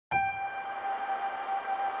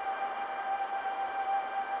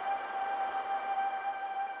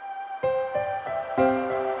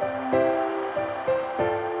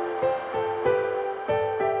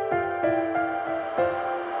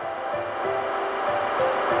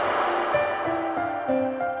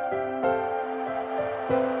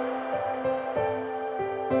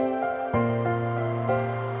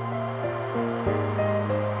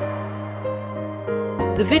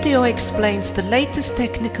The video explains the latest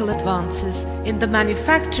technical advances in the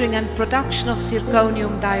manufacturing and production of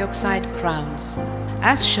zirconium dioxide crowns.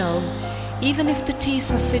 As shown, even if the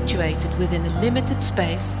teeth are situated within a limited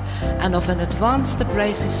space and of an advanced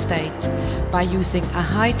abrasive state, by using a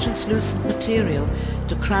high translucent material,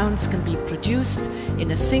 the crowns can be produced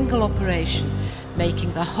in a single operation,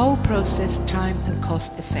 making the whole process time and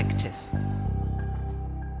cost effective.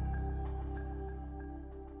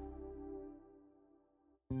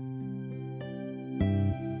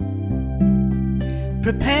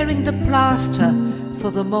 Preparing the plaster for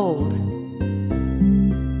the mold.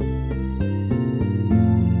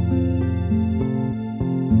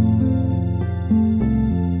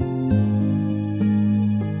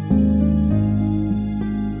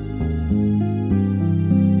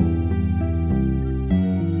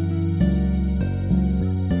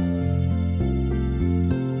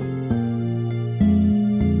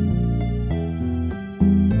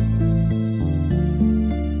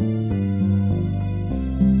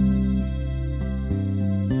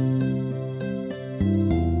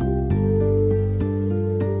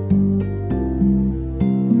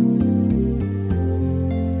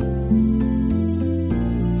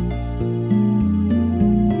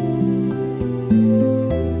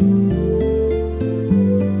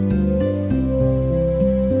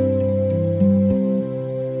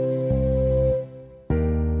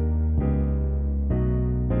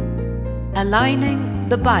 Aligning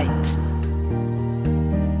the bite.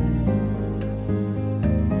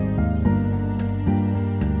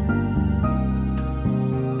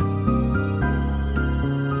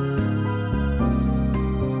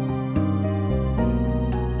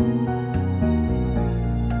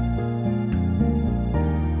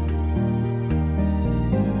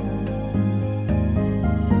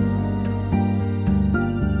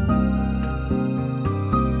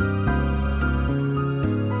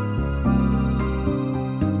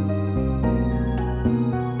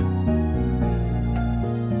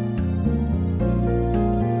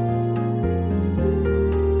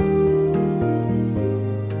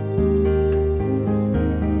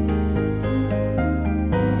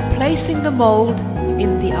 Placing the mold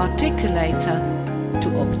in the articulator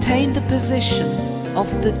to obtain the position of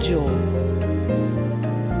the jaw.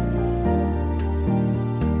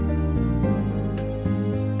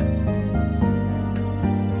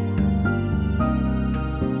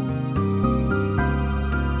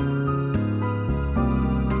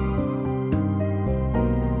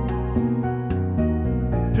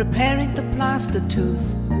 Preparing the plaster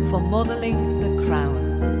tooth for modeling the crown.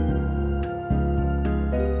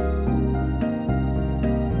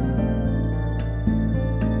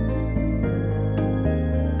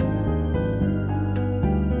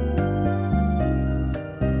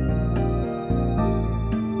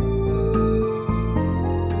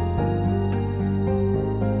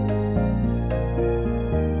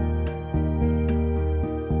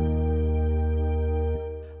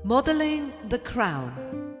 Modeling the crown.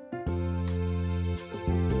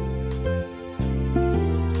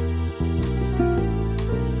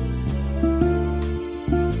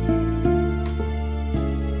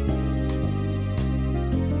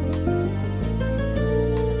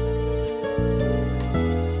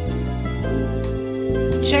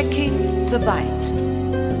 Checking the bite.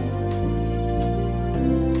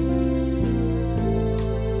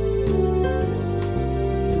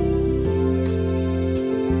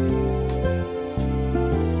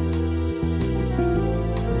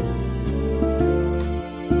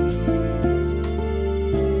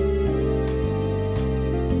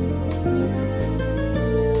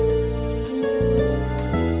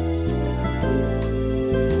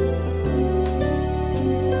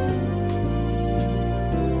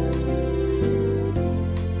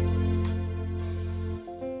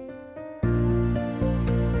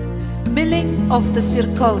 Milling of the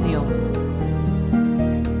zirconium.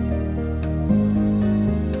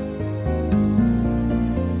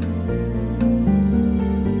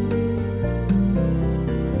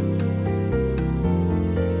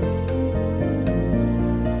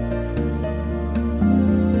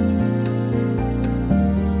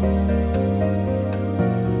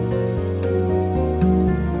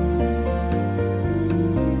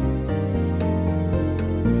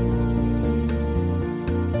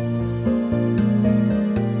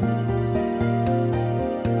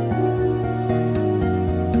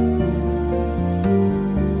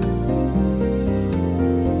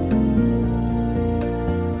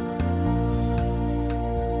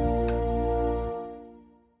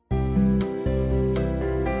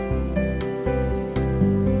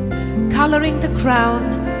 Coloring the crown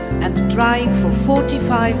and drying for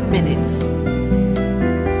 45 minutes.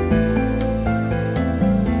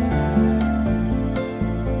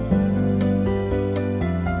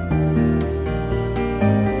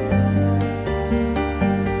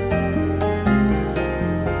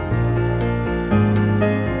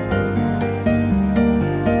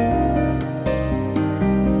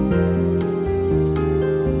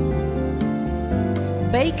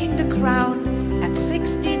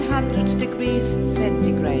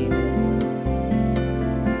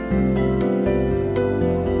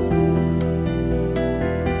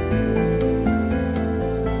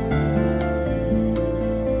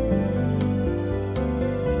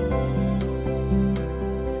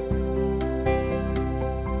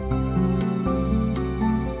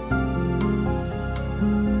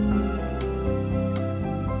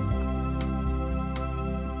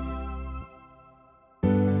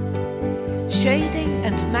 shading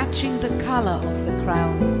and matching the color of the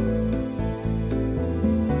crown.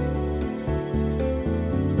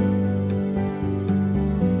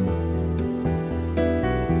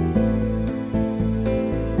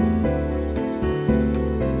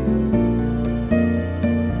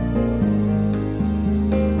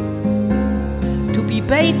 To be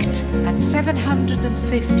baked at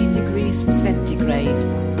 750 degrees centigrade.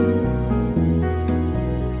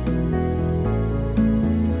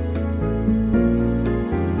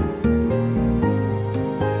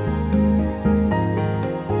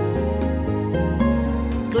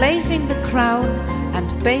 Glazing the crown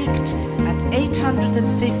and baked at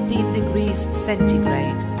 815 degrees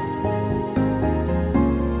centigrade.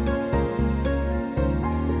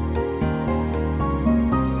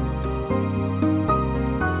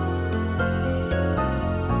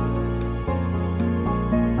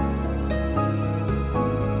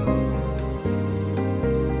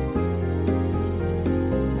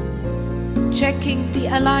 Checking the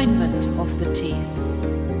alignment of the teeth.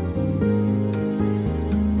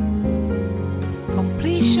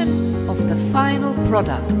 Completion of the final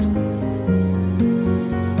product.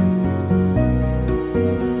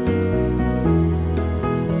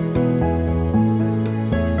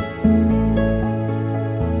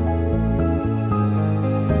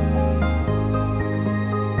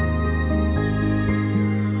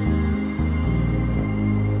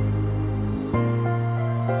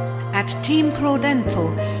 At Team Kroh Dental,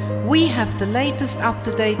 we have the latest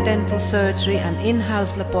up-to-date dental surgery and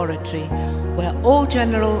in-house laboratory where all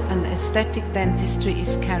general and aesthetic dentistry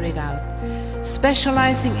is carried out.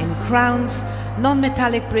 Specializing in crowns,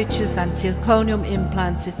 non-metallic bridges and zirconium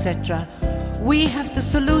implants, etc., we have the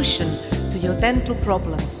solution to your dental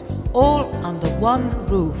problems, all under one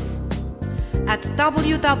roof. At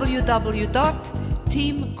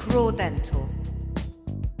www.teamkrohdental.